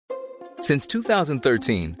Since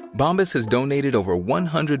 2013, Bombas has donated over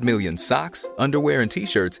 100 million socks, underwear, and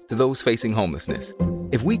T-shirts to those facing homelessness.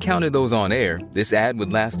 If we counted those on air, this ad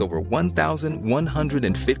would last over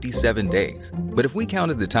 1,157 days. But if we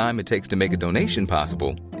counted the time it takes to make a donation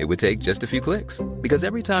possible, it would take just a few clicks. Because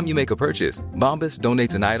every time you make a purchase, Bombas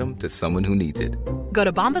donates an item to someone who needs it. Go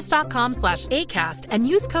to bombas.com/ACAST and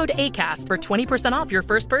use code ACAST for 20% off your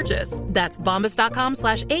first purchase. That's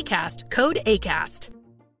bombas.com/ACAST, code ACAST.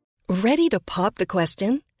 Ready to pop the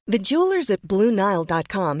question? The jewelers at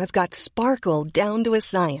BlueNile.com have got sparkle down to a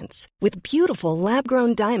science with beautiful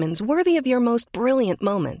lab-grown diamonds worthy of your most brilliant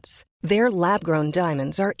moments. Their lab-grown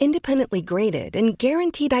diamonds are independently graded and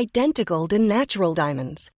guaranteed identical to natural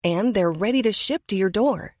diamonds, and they're ready to ship to your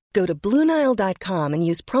door. Go to BlueNile.com and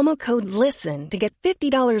use promo code LISTEN to get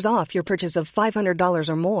 $50 off your purchase of $500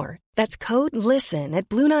 or more. That's code LISTEN at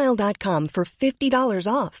BlueNile.com for $50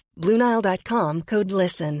 off. BlueNile.com, code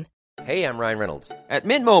LISTEN. Hey, I'm Ryan Reynolds. At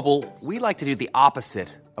Mint Mobile, we like to do the opposite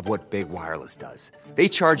of what Big Wireless does. They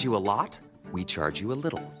charge you a lot, we charge you a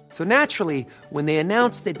little. So naturally, when they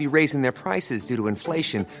announced they'd be raising their prices due to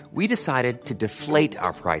inflation, we decided to deflate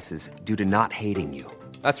our prices due to not hating you.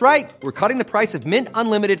 That's right. We're cutting the price of Mint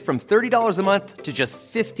Unlimited from $30 a month to just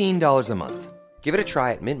 $15 a month. Give it a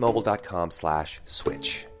try at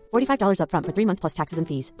mintmobile.com/switch. $45 up front for 3 months plus taxes and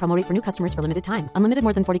fees. Promo rate for new customers for limited time. Unlimited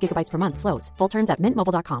more than 40 gigabytes per month. Slows full terms at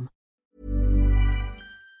mintmobile.com.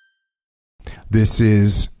 This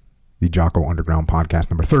is the Jocko Underground podcast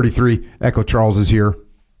number 33. Echo Charles is here.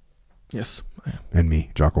 Yes, I am. And me,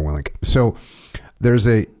 Jocko Willink. So there's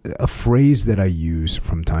a phrase that I use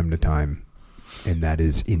from time to time, and that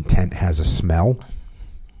is intent has a smell.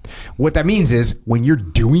 What that means is when you're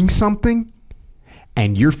doing something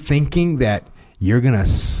and you're thinking that you're going to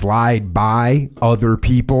slide by other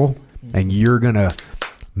people and you're going to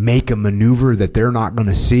make a maneuver that they're not going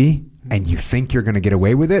to see and you think you're going to get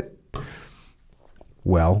away with it,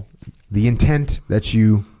 well, the intent that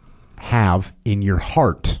you have in your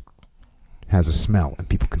heart has a smell, and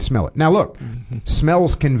people can smell it. Now, look,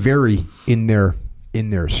 smells can vary in their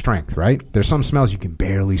strength, right? There's some smells you can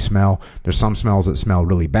barely smell. There's some smells that smell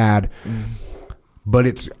really bad. But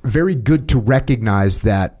it's very good to recognize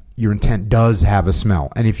that your intent does have a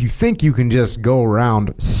smell. And if you think you can just go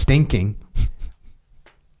around stinking,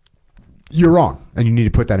 you're wrong, and you need to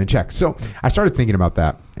put that in check. So I started thinking about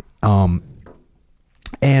that.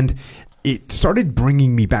 And it started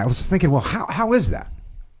bringing me back. I was thinking, well, how is that?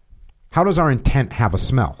 How does our intent have a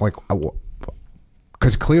smell? Like,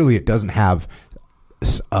 because clearly it doesn't have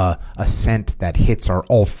a scent that hits our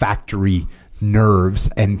olfactory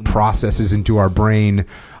nerves and processes into our brain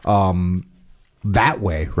that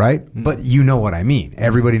way, right? But you know what I mean.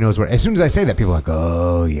 Everybody knows what. As soon as I say that, people are like,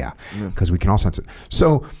 oh, yeah, because we can all sense it.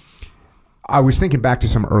 So I was thinking back to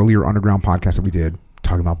some earlier underground podcasts that we did,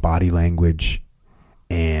 talking about body language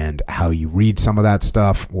and how you read some of that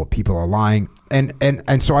stuff, what people are lying. And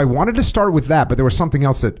so I wanted to start with that, but there was something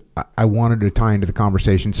else that I wanted to tie into the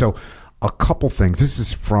conversation. So a couple things. This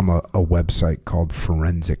is from a website called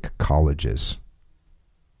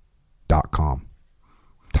forensiccolleges.com.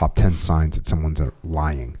 Top 10 signs that someone's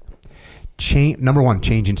lying. Number one,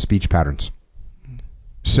 change in speech patterns.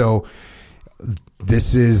 So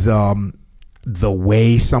this is the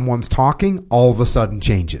way someone's talking all of a sudden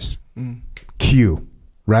changes. Cue.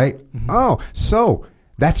 Right? Mm-hmm. Oh, so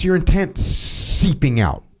that's your intent seeping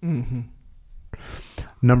out. Mm-hmm.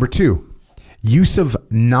 Number two, use of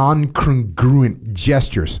non-congruent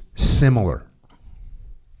gestures. Similar,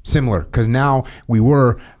 because now we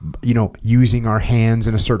were, using our hands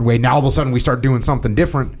in a certain way. Now all of a sudden we start doing something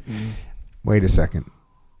different. Mm-hmm. Wait a second.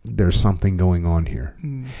 There's something going on here.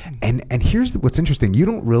 Mm-hmm. And here's what's interesting. You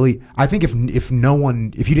don't really, I think if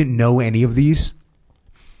you didn't know any of these,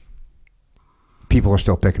 people are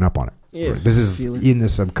still picking up on it. Yeah, this is in the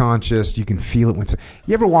subconscious. You can feel it when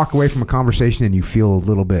you ever walk away from a conversation and you feel a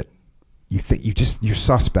little bit, you're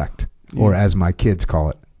suspect, or as my kids call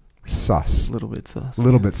it, sus. A little bit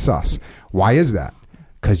sus. Why is that?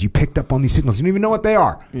 Because you picked up on these signals. You don't even know what they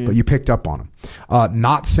are, but you picked up on them.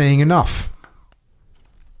 Not saying enough.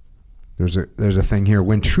 There's a thing here.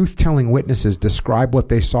 When truth-telling witnesses describe what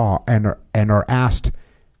they saw and are asked,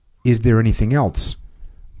 is there anything else?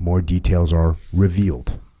 More details are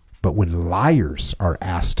revealed. But when liars are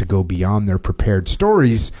asked to go beyond their prepared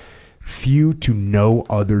stories, few to no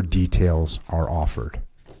other details are offered.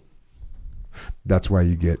 That's why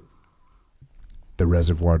you get the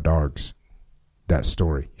Reservoir Dogs, that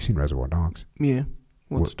story. You've seen Reservoir Dogs? Yeah.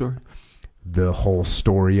 What story? The whole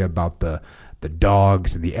story about the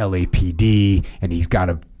dogs and the LAPD, and he's got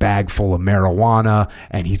a bag full of marijuana,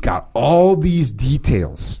 and he's got all these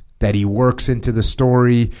details that he works into the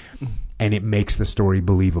story, and it makes the story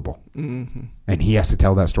believable. Mm-hmm. And he has to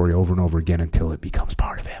tell that story over and over again until it becomes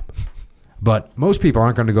part of him. But most people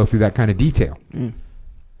aren't going to go through that kind of detail. Mm.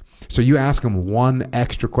 So you ask them one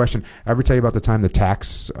extra question. I ever tell you about the time the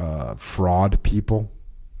tax fraud people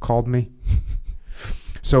called me?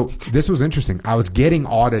 So this was interesting. I was getting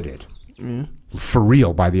audited for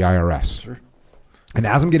real by the IRS. Sure. And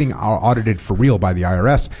as I'm getting audited for real by the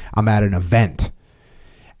IRS, I'm at an event.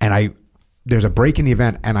 And there's a break in the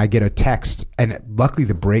event, and I get a text. And luckily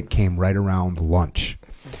the break came right around lunch.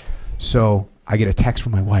 So I get a text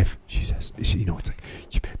from my wife. She says, it's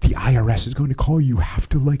like, the IRS is going to call you. You have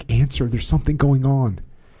to answer. There's something going on.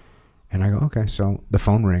 And I go, okay. So the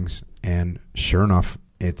phone rings, and sure enough,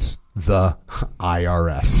 it's the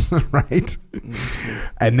IRS, right?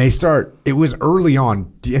 And they start, it was early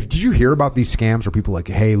on. Did you hear about these scams where people are like,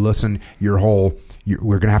 hey, listen, we're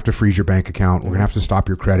going to have to freeze your bank account. We're going to have to stop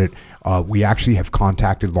your credit. We actually have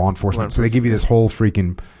contacted law enforcement. So they give you this whole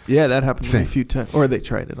freaking that happened to me a few times. Or they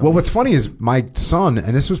tried it. Well, what's funny is my son,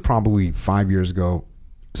 and this was probably 5 years ago,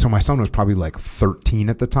 so my son was probably 13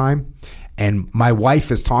 at the time, and my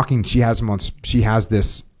wife is talking. She has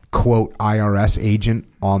this quote IRS agent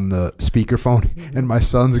on the speakerphone, and my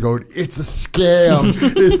son's going, it's a scam.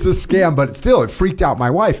 It's a scam. But still, it freaked out my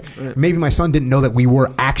wife. Right. Maybe my son didn't know that we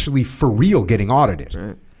were actually for real getting audited.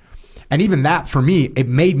 Right. And even that, for me, it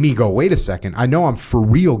made me go, wait a second. I know I'm for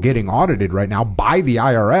real getting audited right now by the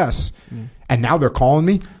IRS, and now they're calling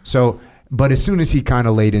me. So, but as soon as he kind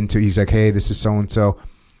of laid into, he's like, hey, this is so-and-so.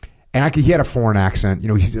 And he had a foreign accent.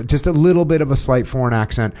 He's just a little bit of a slight foreign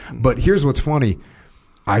accent. But here's what's funny.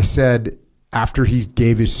 I said, after he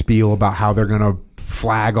gave his spiel about how they're going to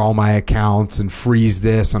flag all my accounts and freeze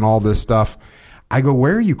this and all this stuff, I go,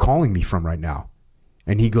 where are you calling me from right now?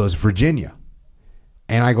 And he goes, Virginia.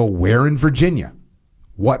 And I go, where in Virginia?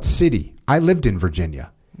 What city? I lived in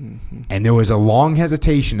Virginia. Mm-hmm. And there was a long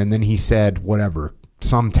hesitation, and then he said, whatever,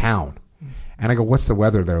 some town. And I go, what's the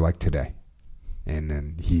weather there like today? And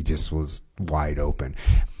then he just was wide open.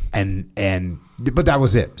 But that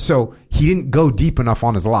was it. So he didn't go deep enough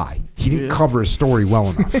on his lie. He didn't cover his story well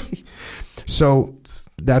enough. So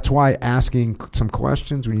that's why asking some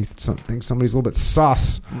questions when you think somebody's a little bit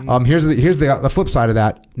sus. Here's the flip side of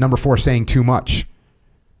that. Number 4, saying too much.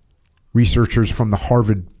 Researchers from the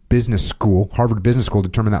Harvard Business School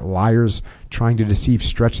determined that liars trying to deceive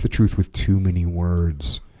stretch the truth with too many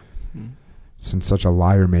words. Since such a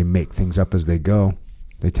liar may make things up as they go,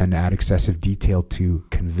 they tend to add excessive detail to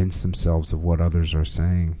convince themselves of what others are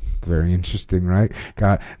saying. Very interesting, right?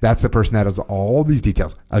 God, that's the person that has all these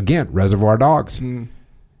details. Again, Reservoir Dogs.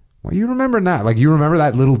 Well, you remember that? You remember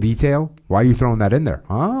that little detail? Why are you throwing that in there?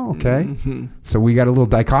 Oh, okay. Mm-hmm. So we got a little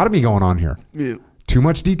dichotomy going on here. Yeah. Too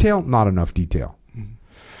much detail, not enough detail.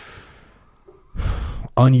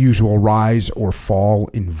 Unusual rise or fall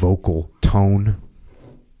in vocal tone.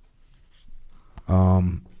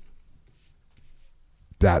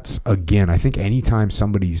 That's, again, I think anytime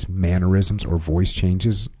somebody's mannerisms or voice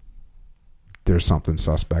changes, there's something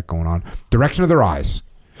suspect going on. Direction of their eyes.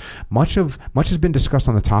 Much has been discussed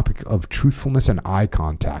on the topic of truthfulness and eye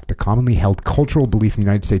contact. A commonly held cultural belief in the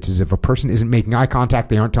United States is if a person isn't making eye contact,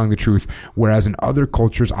 they aren't telling the truth, whereas in other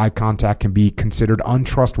cultures, eye contact can be considered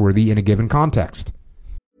untrustworthy in a given context.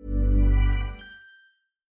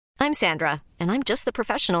 I'm Sandra, and I'm just the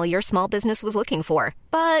professional your small business was looking for.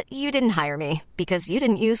 But you didn't hire me because you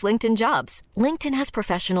didn't use LinkedIn Jobs. LinkedIn has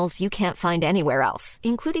professionals you can't find anywhere else,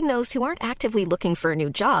 including those who aren't actively looking for a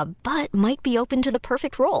new job, but might be open to the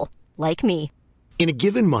perfect role, like me. In a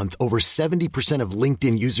given month, over 70% of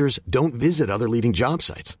LinkedIn users don't visit other leading job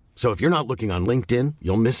sites. So if you're not looking on LinkedIn,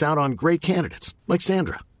 you'll miss out on great candidates like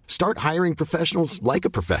Sandra. Start hiring professionals like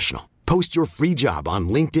a professional. Post your free job on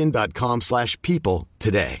linkedin.com/people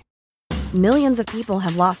today. Millions of people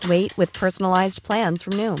have lost weight with personalized plans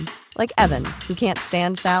from Noom. Like Evan, who can't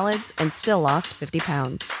stand salads and still lost 50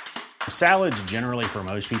 pounds. Salads generally for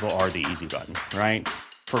most people are the easy button, right?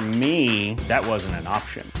 For me, that wasn't an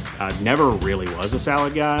option. I never really was a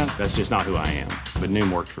salad guy. That's just not who I am. But Noom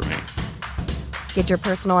worked for me. Get your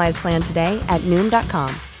personalized plan today at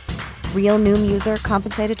Noom.com. Real Noom user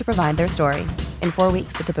compensated to provide their story. In 4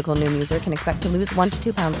 weeks, the typical Noom user can expect to lose 1 to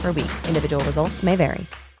 2 pounds per week. Individual results may vary.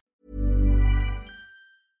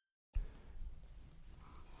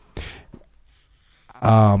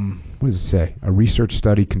 What does it say? A research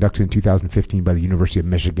study conducted in 2015 by the University of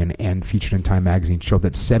Michigan and featured in Time magazine showed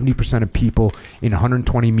that 70% of people in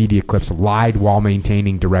 120 media clips lied while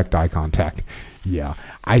maintaining direct eye contact. Yeah.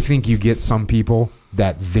 I think you get some people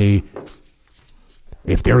that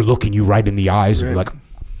if they're looking you right in the eyes, right, and like,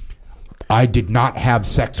 I did not have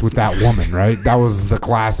sex with that woman, right? That was the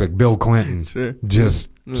classic Bill Clinton. Sure. Just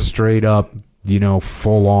straight up,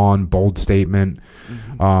 full on, bold statement.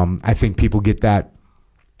 I think people get that.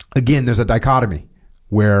 Again, there's a dichotomy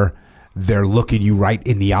where they're looking you right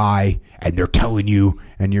in the eye and they're telling you,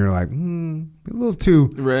 and you're like, a little too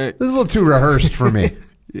rehearsed for me.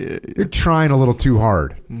 Yeah. You're trying a little too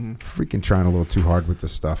hard. Freaking trying a little too hard with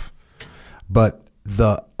this stuff. But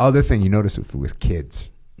the other thing you notice with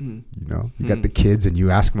kids, you got the kids and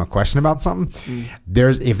you ask them a question about something.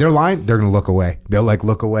 If they're lying, they're going to look away. They'll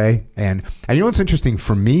look away. And you know what's interesting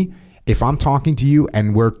for me? If I'm talking to you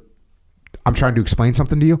and I'm trying to explain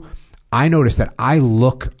something to you, I notice that I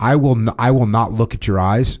will not look at your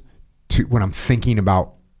eyes when I'm thinking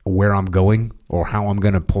about where I'm going or how I'm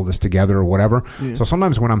going to pull this together or whatever. Yeah. So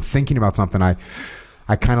sometimes when I'm thinking about something, I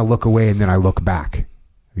kind of look away and then I look back.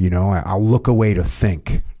 I'll look away to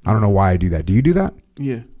think. I don't know why I do that. Do you do that?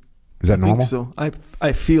 Yeah. Is that normal? I think so.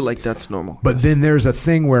 I feel like that's normal. But then there's a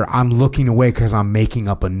thing where I'm looking away because I'm making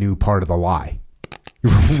up a new part of the lie.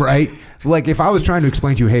 Right? Like if I was trying to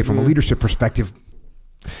explain to you, hey, from a leadership perspective,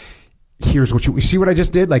 here's what you see what I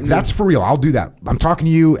just did? That's for real. I'll do that. I'm talking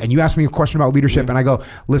to you and you ask me a question about leadership and I go,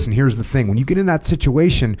 listen, here's the thing. When you get in that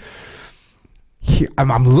situation,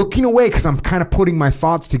 I'm looking away because I'm kind of putting my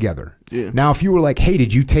thoughts together. Yeah. Now, if you were like, hey,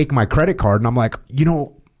 did you take my credit card? And I'm like,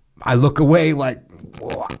 I look away like,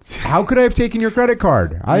 how could I have taken your credit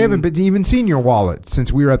card? I haven't even seen your wallet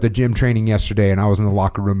since we were at the gym training yesterday and I was in the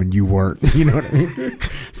locker room and you weren't. You know what I mean?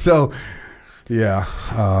 So, yeah.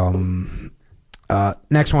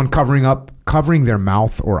 Next one, covering their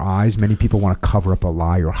mouth or eyes. Many people want to cover up a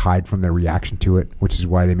lie or hide from their reaction to it, which is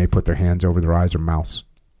why they may put their hands over their eyes or mouths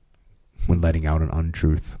when letting out an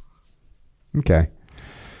untruth. Okay.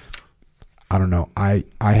 I don't know. I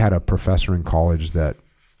had a professor in college that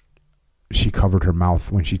she covered her mouth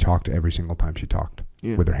when she talked every single time she talked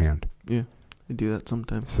with her hand. Yeah, I do that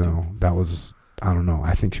sometimes. So that was, I don't know.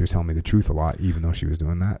 I think she was telling me the truth a lot, even though she was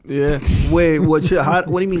doing that. Yeah. Wait, what do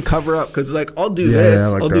you mean cover up? Because I'll do this.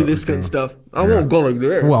 I'll do this kind of stuff. I won't go like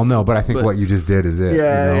this. Well, no, but I think what you just did is it.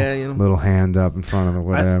 Yeah, Little hand up in front of the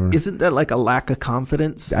whatever. Isn't that like a lack of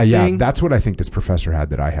confidence thing? That's what I think this professor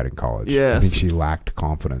had that I had in college. Yes. I think she lacked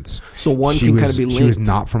confidence. So one can kind of be linked. She was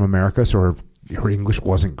not from America, so her English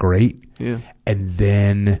wasn't great. Yeah. And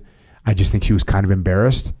then I just think she was kind of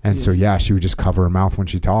embarrassed. And so, she would just cover her mouth when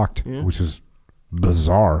she talked, which was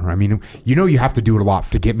bizarre. I mean, you have to do it a lot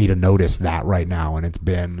to get me to notice that right now. And it's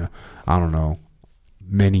been, I don't know,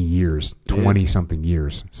 many years, 20-something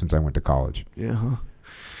years since I went to college. Yeah. Huh.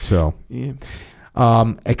 So,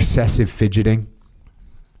 excessive fidgeting.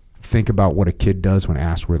 Think about what a kid does when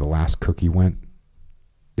asked where the last cookie went.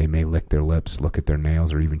 They may lick their lips, look at their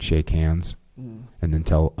nails, or even shake hands. And then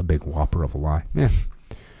tell a big whopper of a lie. Yeah.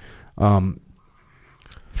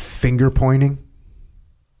 Finger pointing.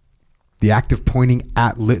 The act of pointing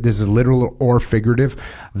at, this is literal or figurative,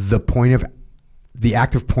 the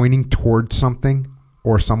act of pointing towards something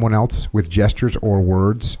or someone else with gestures or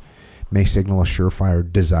words may signal a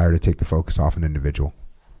surefire desire to take the focus off an individual.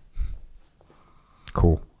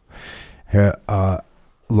 Cool.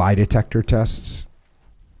 Lie detector tests.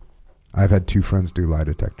 I've had 2 friends do lie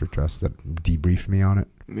detector tests that debriefed me on it.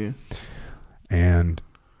 Yeah. And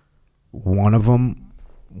one of them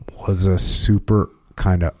was a super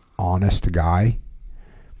kind of honest guy,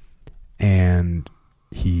 and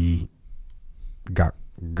he got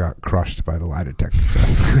crushed by the lie detector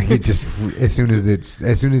test. He just as soon as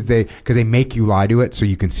they because they make you lie to it so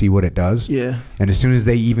you can see what it does. Yeah. And as soon as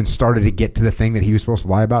they even started to get to the thing that he was supposed to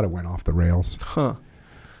lie about, it went off the rails. Huh.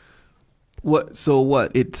 What? So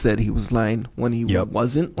what? It said he was lying when he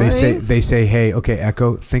wasn't lying? They say, hey, okay,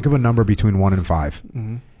 Echo, think of a number between 1 and 5.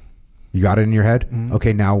 Mm-hmm. You got it in your head? Mm-hmm.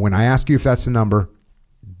 Okay, now when I ask you if that's the number,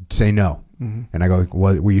 say no. Mm-hmm. And I go,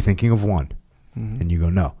 what, were you thinking of 1? Mm-hmm. And you go,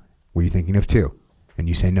 no. Were you thinking of 2? And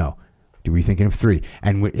you say no. Were you thinking of 3?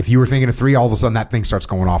 And if you were thinking of 3, all of a sudden that thing starts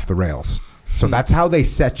going off the rails. So that's how they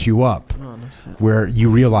set you up, where you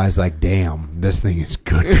realize, like, damn, this thing is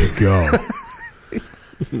good to go.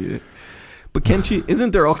 Yeah. But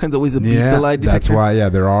isn't there all kinds of ways to beat the lie detector? That's why,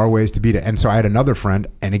 there are ways to beat it. And so I had another friend,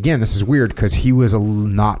 and again, this is weird because he was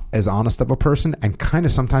not as honest of a person and kind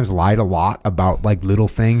of sometimes lied a lot about like little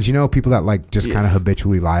things. You know, people that like just kind of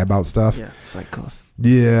habitually lie about stuff. Yeah, psychos.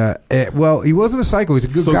 Yeah. Well, he wasn't a psycho. He's a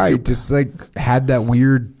good guy. He just like had that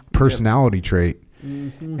weird personality trait.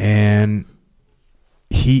 Mm-hmm. And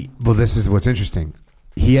this is what's interesting.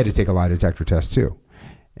 He had to take a lie detector test too.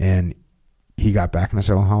 And he got back and I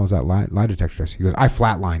said, well, how was that lie detector test? He goes, I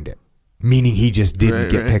flatlined it, meaning he just didn't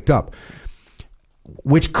get picked up.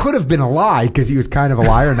 which could have been a lie because he was kind of a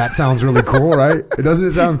liar, and that sounds really cool, right? It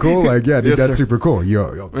doesn't sound cool? Like, yeah, dude, Yes, that's sir. super cool.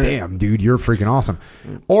 Yo, damn, dude, you're freaking awesome.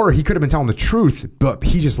 Or he could have been telling the truth, but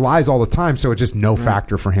he just lies all the time, so it's just no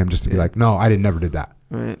factor for him just to be like, no, I never did that.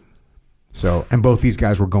 Right. So, and both these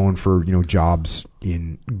guys were going for, jobs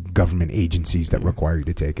in government agencies that require you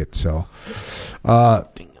to take it. So,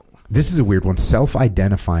 this is a weird one.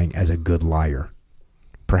 Self-identifying as a good liar.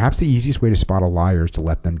 Perhaps the easiest way to spot a liar is to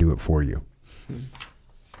let them do it for you.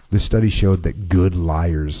 This study showed that good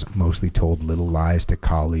liars mostly told little lies to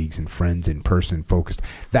colleagues and friends in person, focused.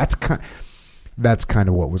 That's kind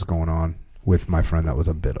of what was going on with my friend that was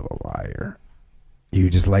a bit of a liar. You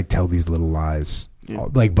just tell these little lies,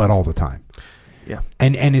 but all the time. Yeah.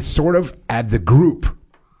 And it's sort of at the group.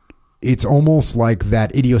 It's almost like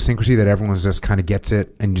that idiosyncrasy that everyone just kind of gets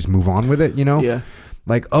it and just move on with it, Yeah.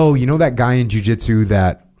 Like, oh, that guy in jiu-jitsu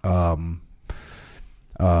that,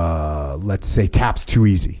 let's say taps too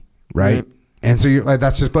easy, right? And so you're like,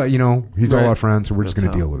 that's just, but he's all our friends, so we're just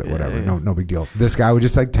going to deal with it, whatever. Yeah. No big deal. This guy would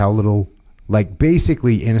just tell little,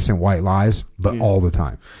 basically innocent white lies, but all the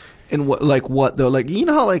time. And what though?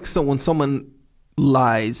 How when someone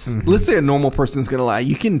lies, let's say a normal person's gonna lie,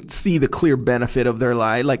 you can see the clear benefit of their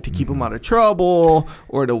lie, to keep them out of trouble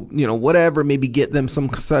or to whatever, maybe get them some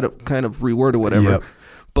kind of reward or whatever. Yep.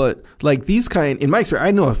 But these in my experience,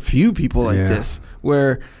 I know a few people like this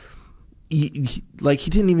where he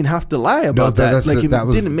didn't even have to lie about that. It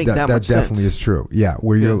didn't make that much sense. That definitely is true. Yeah,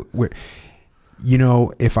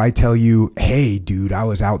 if I tell you, hey, dude, I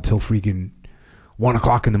was out till freaking 1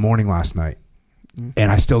 o'clock in the morning last night,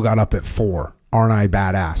 and I still got up at 4. Aren't I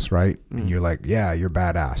badass, right? And you're like, yeah, you're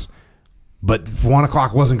badass. But 1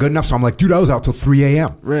 o'clock wasn't good enough, so I'm like, dude, I was out till 3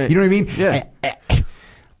 a.m. Right. You know what I mean? Yeah.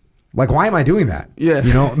 Why am I doing that? Yeah. It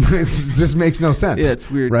just makes no sense. Yeah, it's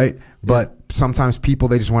weird. Right? But sometimes people,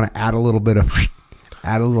 they just want to add a little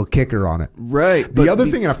kicker on it. Right. The other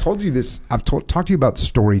thing, and I've told you this, talked to you about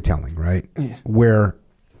storytelling, right? Yeah. Where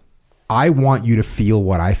I want you to feel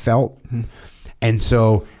what I felt. And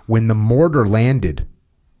so when the mortar landed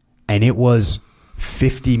and it was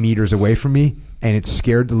 50 meters away from me and it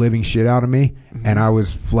scared the living shit out of me and I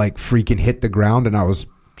was freaking hit the ground and I was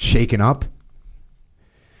shaken up.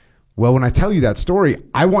 Well, when I tell you that story,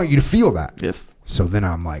 I want you to feel that. Yes. So then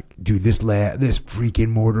I'm like, dude, this freaking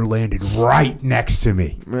mortar landed right next to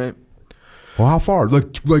me. Right. Well, how far?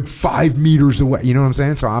 Like 5 meters away. You know what I'm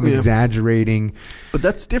saying? So I'm exaggerating. But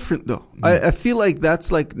that's different, though. I feel like that's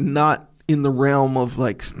not in the realm of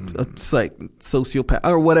sociopath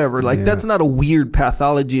or whatever. That's not a weird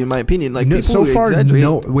pathology, in my opinion. So far,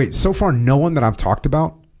 no one that I've talked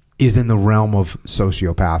about is in the realm of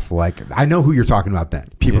sociopath. I know who you're talking about then.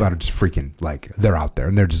 People that are just freaking, they're out there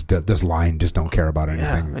and they're just lying, just don't care about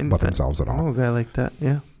anything but themselves at all. I know a guy like that,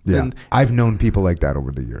 yeah. Yeah. And I've known people like that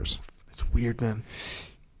over the years. It's weird, man.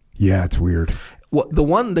 Yeah, it's weird.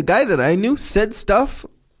 The guy that I knew said stuff,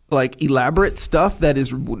 elaborate stuff that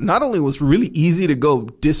is not only was really easy to go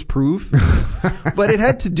disprove, but it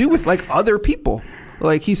had to do with other people.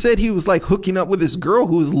 He said he was hooking up with this girl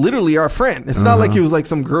who was literally our friend. It's not like he was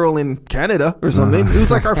some girl in Canada or something. It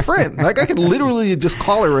was our friend. I could literally just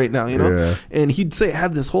call her right now, Yeah. And he'd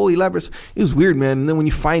have this whole elaborate. It was weird, man. And then when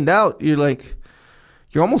you find out, you're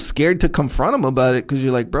you're almost scared to confront him about it because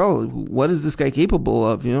you're bro, what is this guy capable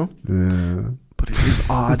of? Yeah. But it is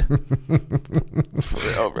odd. For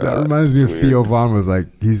real, bro. That reminds me of weird. Theo Vaughn was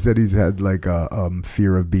he said he's had a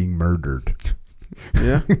fear of being murdered.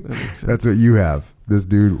 Yeah, that's what you have. This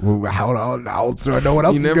dude, how else do I know what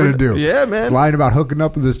else he's going to do? Yeah, man. He's lying about hooking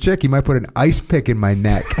up with this chick. He might put an ice pick in my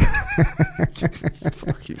neck.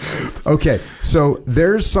 Okay, so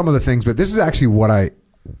there's some of the things, but this is actually what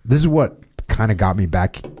kind of got me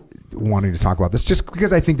back wanting to talk about this, just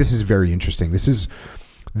because I think this is very interesting. This is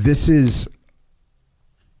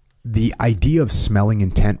the idea of smelling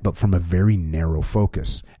intent, but from a very narrow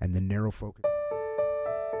focus, and the narrow focus.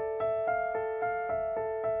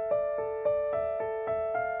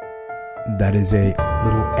 That is a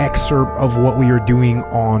little excerpt of what we are doing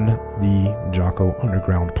on the Jocko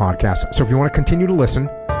Underground podcast. So if you want to continue to listen,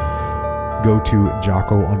 go to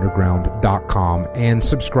JockoUnderground.com and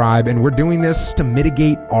subscribe. And we're doing this to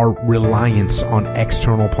mitigate our reliance on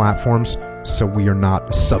external platforms so we are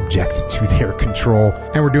not subject to their control.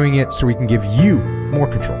 And we're doing it so we can give you more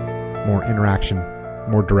control, more interaction,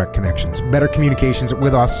 more direct connections, better communications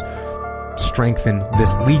with us, strengthen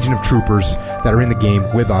this legion of troopers that are in the game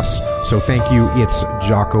with us. So thank you. It's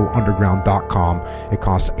JockoUnderground.com. It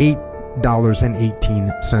costs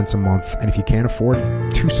 $8.18 a month. And if you can't afford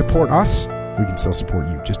to support us, we can still support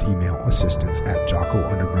you. Just email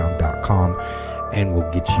assistance@JockoUnderground.com. and we'll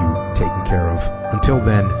get you taken care of. Until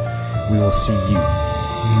then, we will see you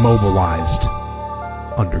mobilized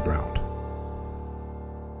underground.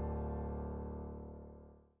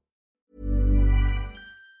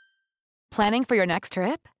 Planning for your next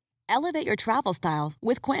trip? Elevate your travel style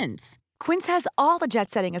with Quince. Quince has all the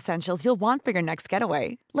jet-setting essentials you'll want for your next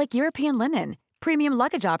getaway, like European linen, premium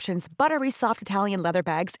luggage options, buttery soft Italian leather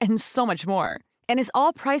bags, and so much more. And is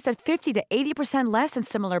all priced at 50 to 80% less than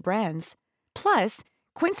similar brands. Plus,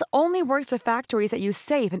 Quince only works with factories that use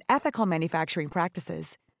safe and ethical manufacturing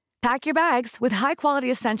practices. Pack your bags with high-quality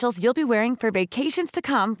essentials you'll be wearing for vacations to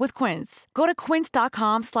come with Quince. Go to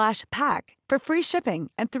quince.com/pack for free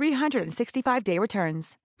shipping and 365-day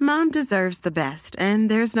returns. Mom deserves the best, and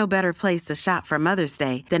there's no better place to shop for Mother's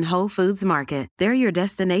Day than Whole Foods Market. They're your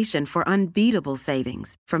destination for unbeatable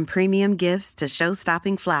savings, from premium gifts to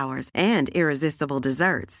show-stopping flowers and irresistible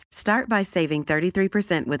desserts. Start by saving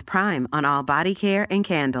 33% with Prime on all body care and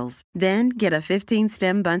candles. Then get a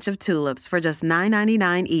 15-stem bunch of tulips for just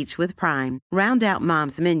 $9.99 each with Prime. Round out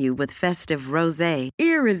Mom's menu with festive rosé,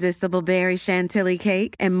 irresistible berry chantilly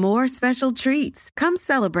cake, and more special treats. Come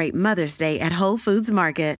celebrate Mother's Day at Whole Foods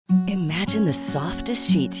Market. Imagine the softest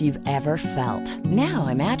sheets you've ever felt. Now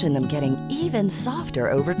imagine them getting even softer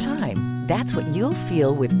over time. That's what you'll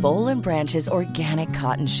feel with Boll & Branch's organic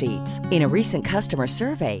cotton sheets. In a recent customer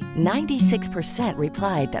survey, 96%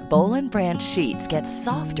 replied that Boll & Branch sheets get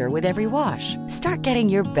softer with every wash. Start getting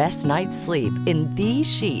your best night's sleep in these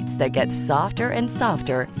sheets that get softer and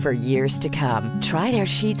softer for years to come. Try their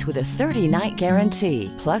sheets with a 30-night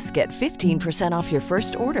guarantee. Plus, get 15% off your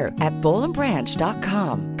first order at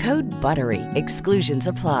bollandbranch.com. Code BUTTERY. Exclusions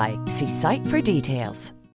apply. See site for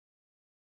details.